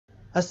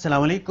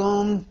Assalamu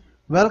alaikum.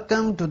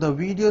 Welcome to the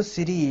video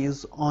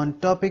series on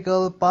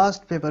topical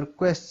past paper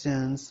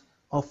questions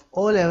of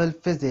O-level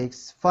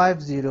physics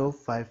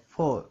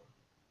 5054.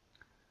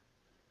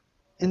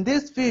 In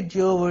this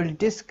video we'll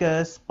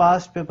discuss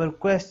past paper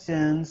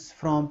questions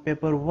from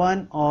paper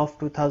 1 of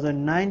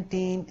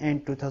 2019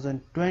 and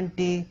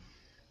 2020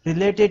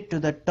 related to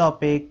the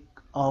topic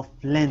of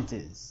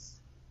lenses.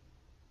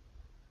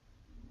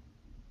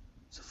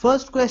 So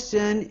first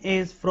question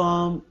is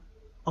from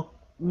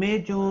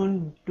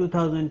May-June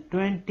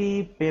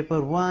 2020,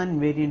 paper 1,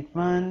 variant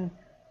 1,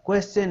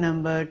 question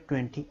number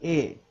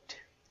 28.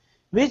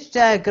 Which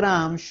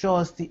diagram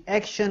shows the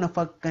action of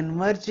a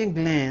converging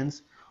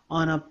lens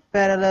on a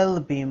parallel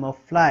beam of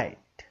light?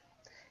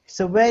 It's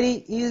a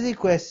very easy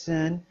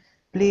question.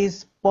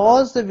 Please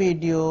pause the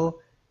video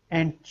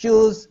and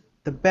choose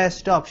the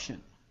best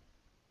option.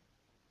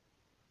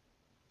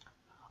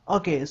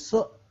 Okay,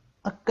 so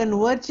a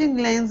converging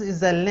lens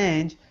is a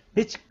lens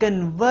which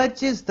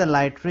converges the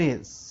light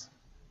rays.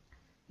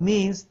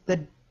 Means the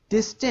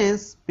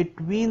distance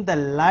between the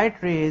light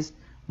rays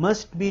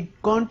must be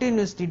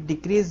continuously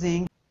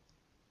decreasing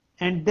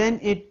and then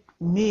it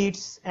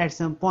meets at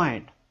some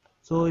point.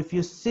 So if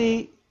you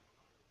see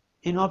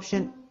in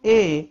option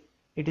A,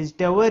 it is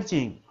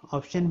diverging.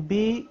 Option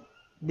B,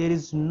 there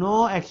is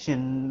no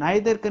action,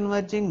 neither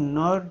converging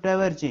nor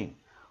diverging.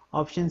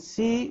 Option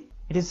C,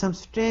 it is some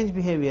strange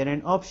behavior,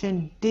 and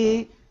option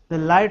D, the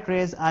light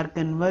rays are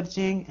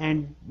converging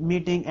and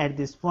meeting at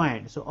this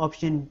point. So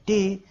option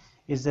D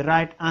is the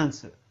right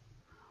answer.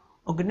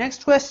 Okay,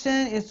 next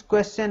question is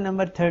question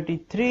number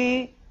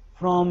 33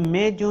 from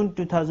May-June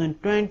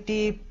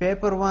 2020,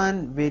 paper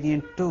 1,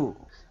 variant 2.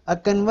 A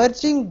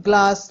converging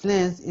glass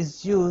lens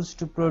is used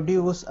to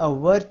produce a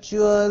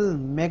virtual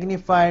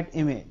magnified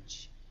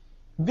image.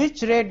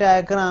 Which ray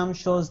diagram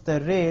shows the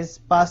rays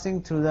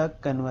passing through the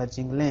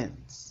converging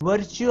lens?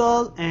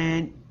 Virtual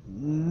and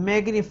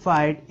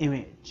magnified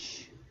image.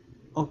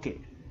 Okay,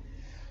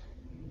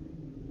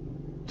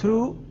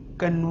 through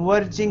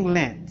converging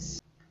lens.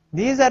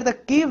 These are the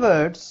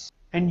keywords,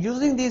 and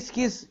using these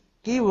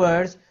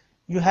keywords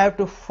you have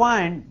to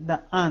find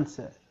the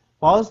answer.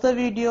 Pause the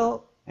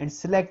video and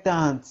select the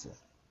answer.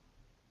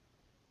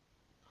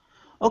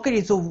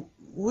 Okay, so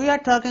we are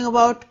talking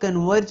about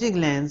converging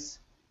lens.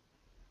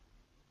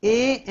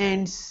 A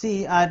and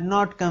C are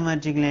not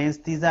converging lens,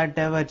 these are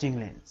diverging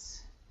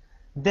lens.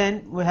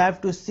 Then we have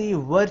to see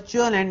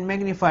virtual and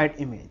magnified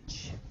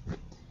image.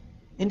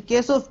 In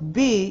case of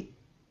B,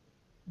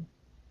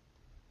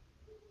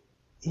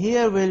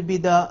 here will be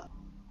the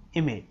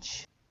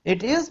image.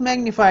 It is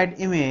magnified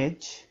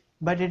image,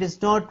 but it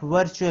is not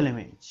virtual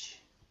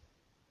image.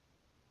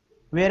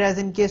 Whereas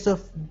in case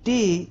of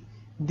D,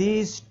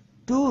 these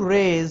two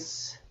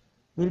rays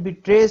will be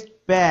traced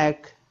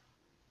back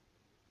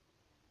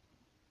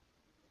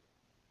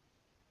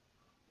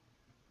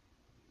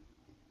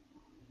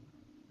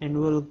and we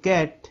will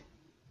get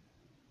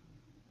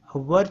a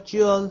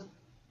virtual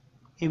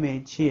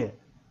image here.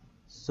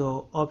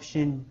 So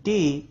option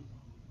D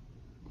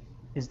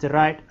is the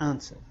right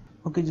answer.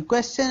 Okay, so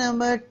question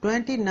number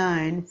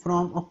 29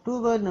 from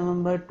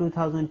October-November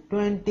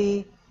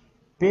 2020,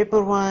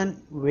 paper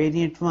 1,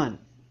 variant 1.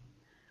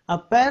 A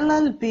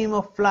parallel beam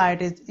of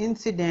light is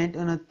incident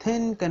on a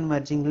thin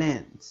converging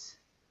lens.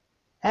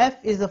 F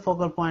is the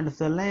focal point of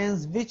the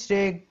lens. Which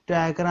ray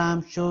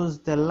diagram shows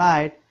the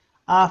light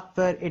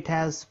after it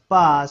has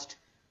passed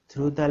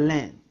through the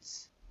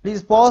lens?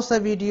 Please pause the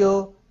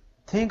video,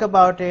 think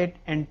about it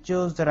and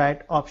choose the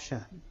right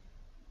option,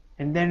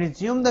 and then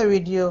resume the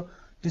video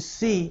to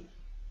see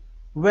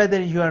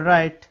whether you are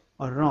right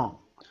or wrong.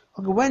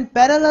 Okay, when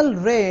parallel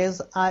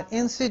rays are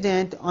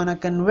incident on a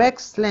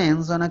convex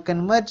lens, on a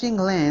converging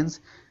lens,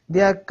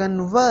 they are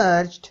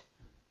converged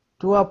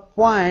to a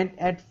point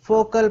at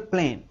focal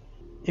plane.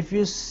 If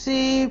you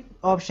see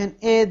option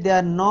A, they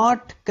are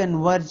not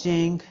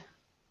converging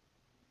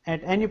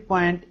at any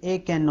point. A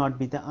cannot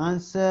be the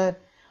answer.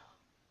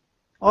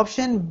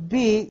 Option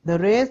B, the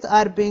rays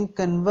are being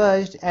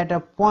converged at a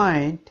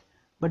point,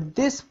 but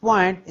this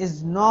point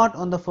is not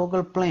on the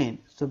focal plane,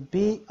 so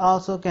B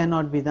also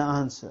cannot be the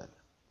answer.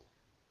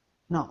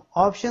 Now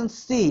option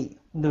C,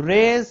 the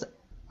rays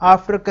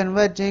after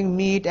converging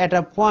meet at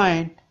a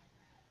point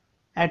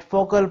at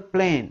focal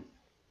plane.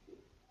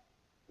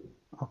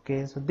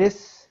 Okay, so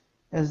this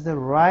is the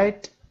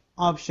right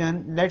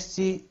option. Let's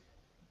see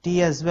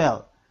D as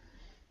well.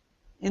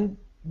 In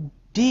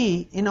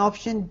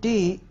option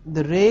D,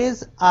 the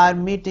rays are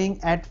meeting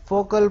at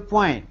focal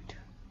point.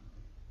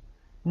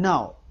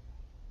 Now,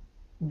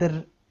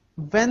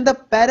 when the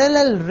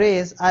parallel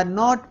rays are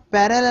not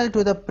parallel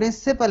to the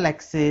principal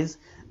axis,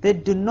 they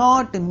do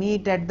not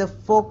meet at the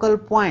focal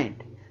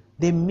point.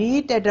 They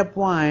meet at a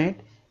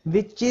point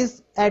which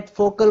is at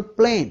focal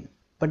plane,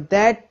 but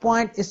that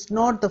point is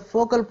not the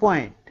focal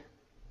point.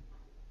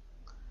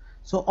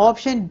 So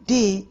option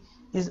D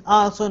is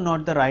also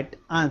not the right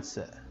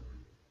answer.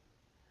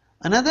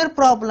 Another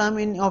problem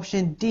in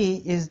option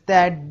D is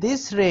that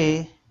this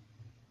ray,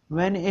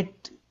 when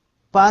it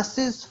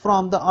passes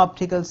from the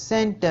optical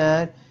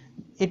center,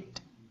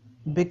 it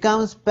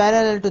becomes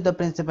parallel to the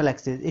principal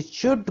axis. It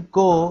should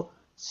go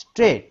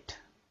straight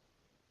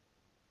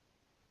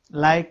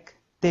like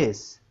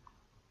this.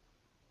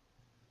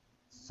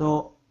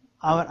 So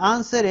our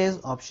answer is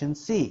option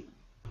C.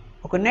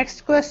 Okay,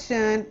 next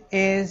question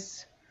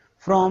is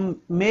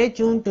from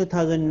May-June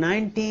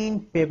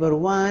 2019, paper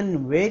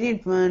 1,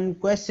 variant 1,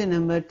 question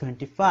number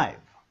 25.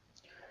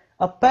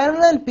 A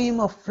parallel beam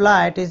of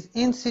light is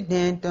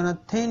incident on a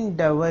thin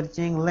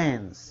diverging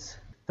lens.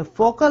 The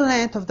focal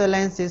length of the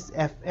lens is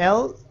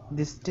FL.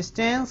 This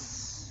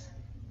distance,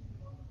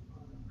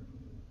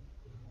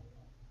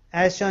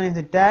 as shown in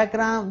the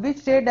diagram,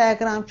 which ray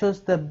diagram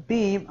shows the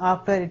beam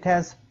after it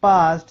has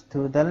passed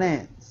through the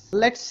lens.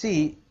 Let's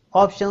see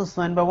options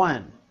one by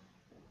one.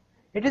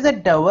 It is a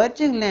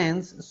diverging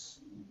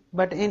lens,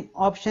 but in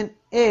option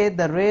A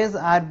the rays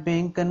are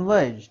being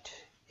converged.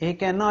 A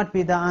cannot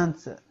be the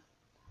answer.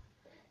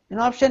 In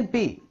option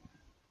B,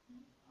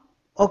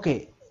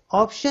 okay, in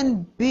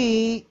option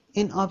B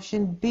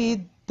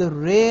the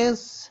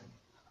rays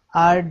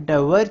are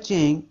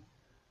diverging,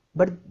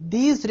 but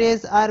these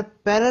rays are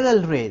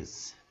parallel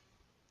rays,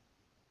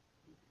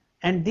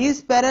 and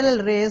these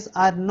parallel rays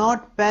are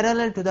not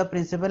parallel to the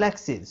principal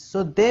axis,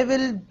 so they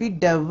will be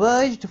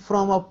diverged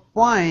from a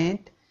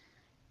point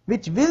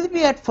which will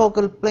be at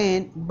focal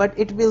plane, but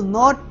it will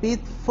not be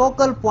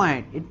focal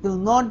point, it will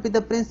not be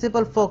the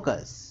principal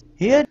focus.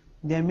 Here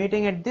they are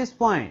meeting at this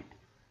point,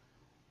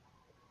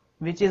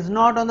 which is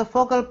not on the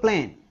focal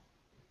plane.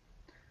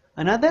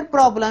 Another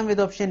problem with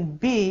option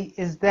B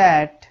is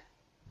that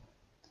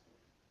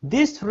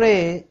this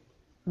ray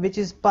which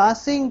is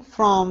passing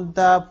from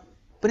the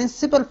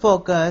principal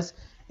focus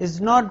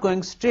is not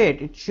going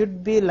straight, it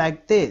should be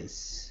like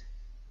this.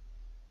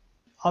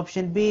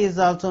 Option B is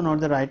also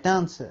not the right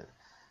answer.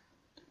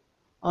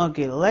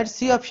 Okay, let's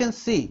see option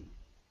C.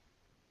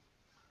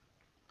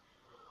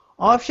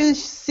 Option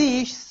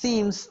C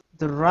seems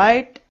the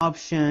right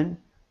option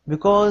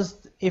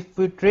because if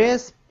we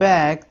trace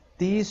back,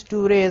 these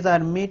two rays are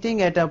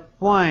meeting at a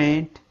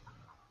point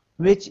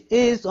which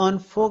is on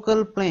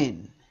focal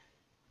plane.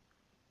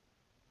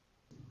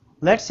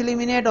 Let's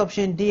eliminate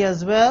option D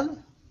as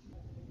well.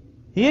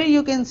 Here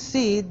you can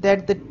see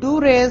that the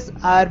two rays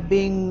are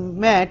being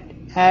met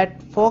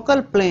at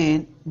focal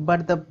plane,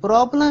 but the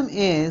problem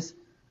is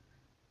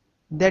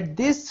that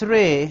this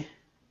ray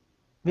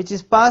which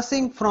is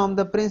passing from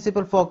the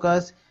principal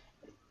focus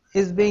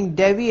is being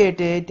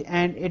deviated,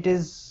 and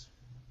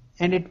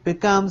it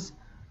becomes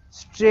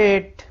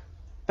straight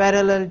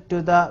parallel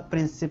to the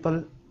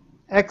principal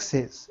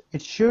axis.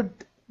 It should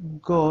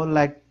go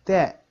like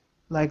that,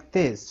 like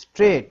this,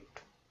 straight.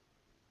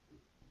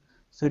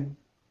 So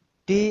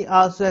D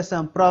also has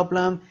some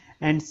problem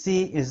and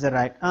C is the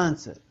right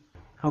answer.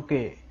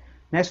 Okay,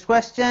 next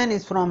question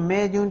is from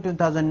May-June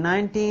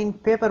 2019,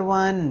 paper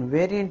 1,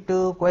 variant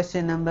 2,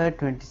 question number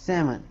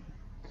 27.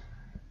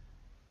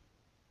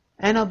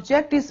 An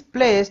object is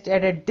placed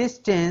at a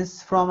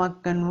distance from a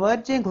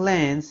converging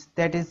lens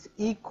that is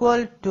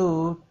equal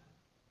to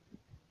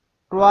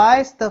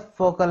twice the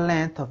focal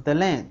length of the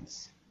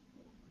lens.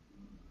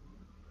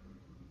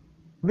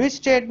 Which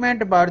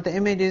statement about the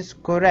image is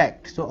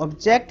correct? So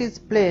object is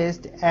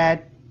placed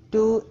at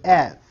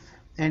 2f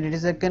and it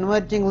is a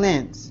converging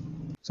lens.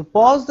 So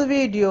pause the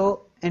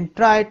video and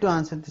try to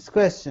answer this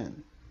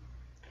question.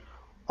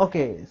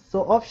 Okay,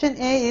 so option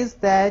A is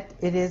that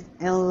it is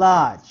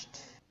enlarged.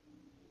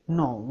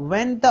 No,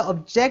 when the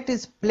object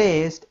is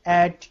placed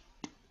at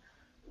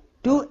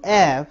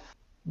 2f,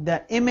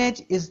 the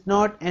image is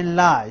not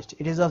enlarged,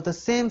 it is of the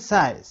same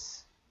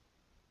size.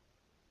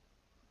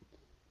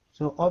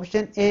 So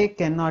option A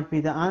cannot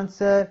be the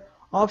answer.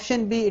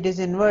 Option B, it is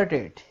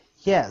inverted.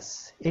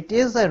 Yes, it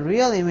is a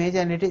real image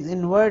and it is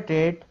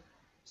inverted.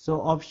 So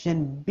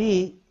option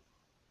B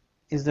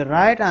is the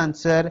right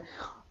answer.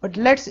 But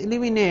let's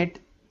eliminate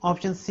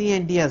option C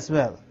and D as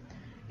well.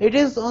 It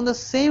is on the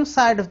same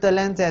side of the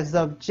lens as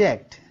the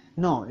object.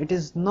 No, it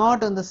is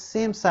not on the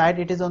same side,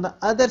 it is on the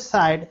other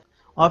side.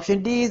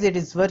 Option D is it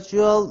is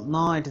virtual.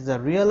 No, it is a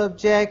real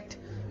object.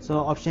 So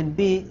option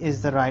B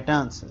is the right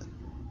answer.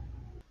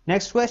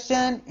 Next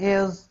question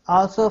is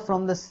also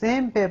from the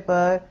same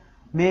paper,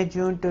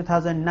 May-June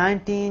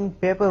 2019,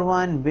 paper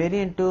 1,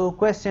 variant 2,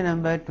 question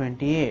number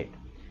 28.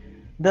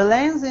 The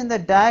lens in the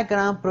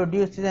diagram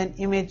produces an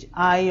image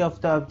I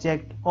of the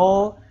object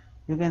O.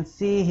 You can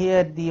see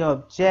here the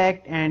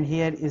object and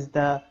here is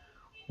the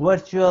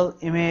virtual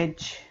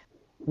image.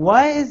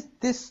 Why is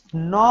this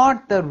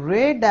not the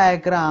ray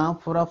diagram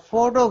for a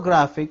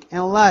photographic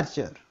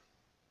enlarger?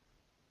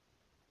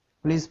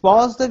 Please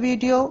pause the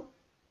video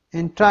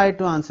and try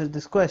to answer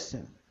this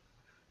question.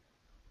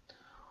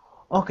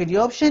 Okay, the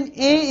option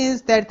A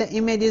is that the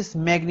image is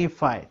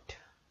magnified.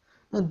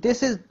 Now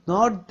this is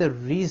not the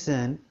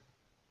reason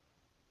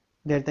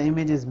that the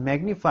image is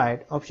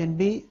magnified. Option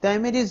B, the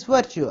image is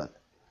virtual.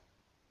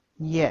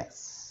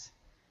 Yes,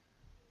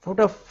 for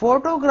the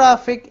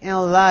photographic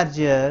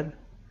enlarger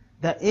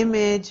the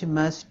image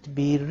must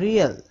be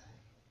real,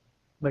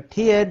 but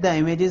here the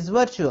image is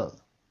virtual.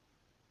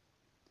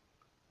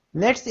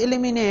 Let's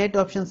eliminate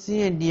option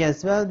C and D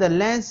as well. The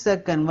lens is a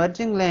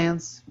converging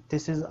lens.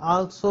 This is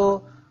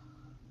also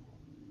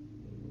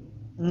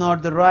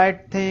not the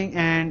right thing,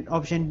 and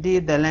option D,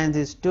 the lens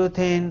is too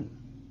thin.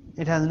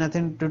 It has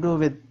nothing to do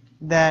with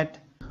that.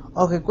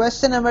 Okay,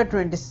 question number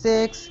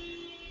 26.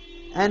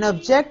 An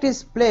object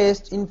is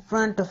placed in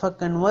front of a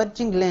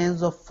converging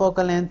lens of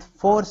focal length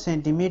 4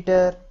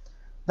 cm.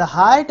 The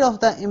height of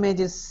the image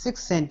is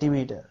 6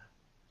 cm.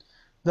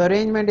 The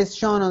arrangement is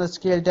shown on the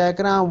scale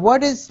diagram.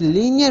 What is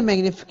linear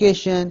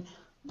magnification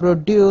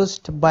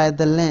produced by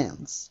the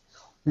lens?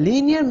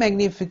 Linear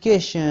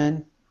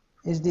magnification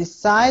is the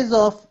size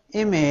of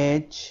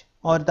image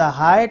or the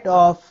height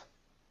of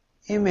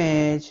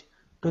image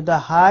to the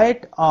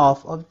height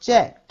of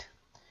object.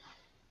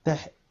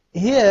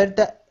 Here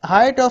the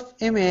height of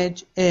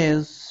image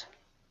is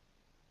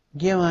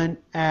given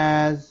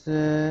as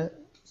 6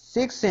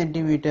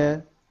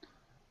 cm,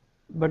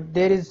 but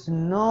there is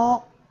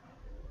no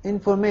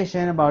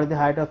information about the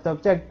height of the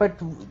object, but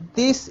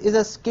this is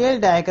a scale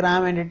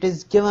diagram and it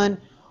is given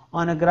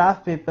on a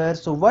graph paper.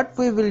 So what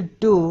we will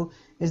do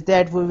is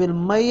that we will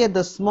measure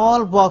the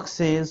small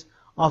boxes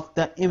of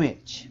the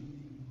image.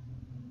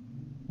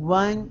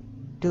 1,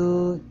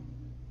 2,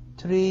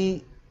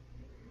 3,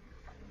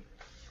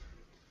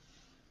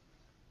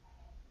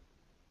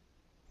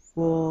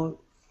 4,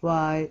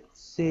 5,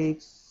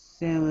 6,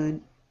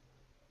 7,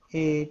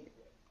 8,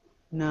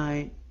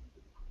 9,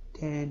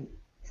 10,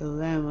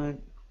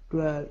 11,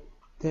 12,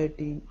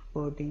 13,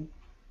 14,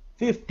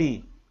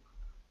 15.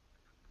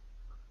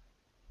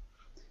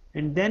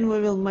 And then we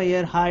will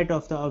measure height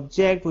of the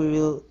object. We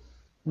will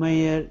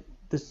measure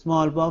the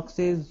small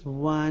boxes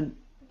 1,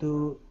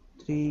 2,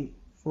 3,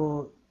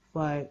 4,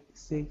 5,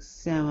 6,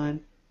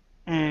 7,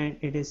 and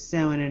it is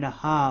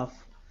 7.5.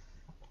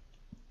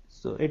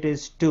 So it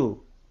is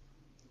 2.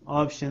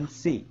 Option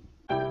C.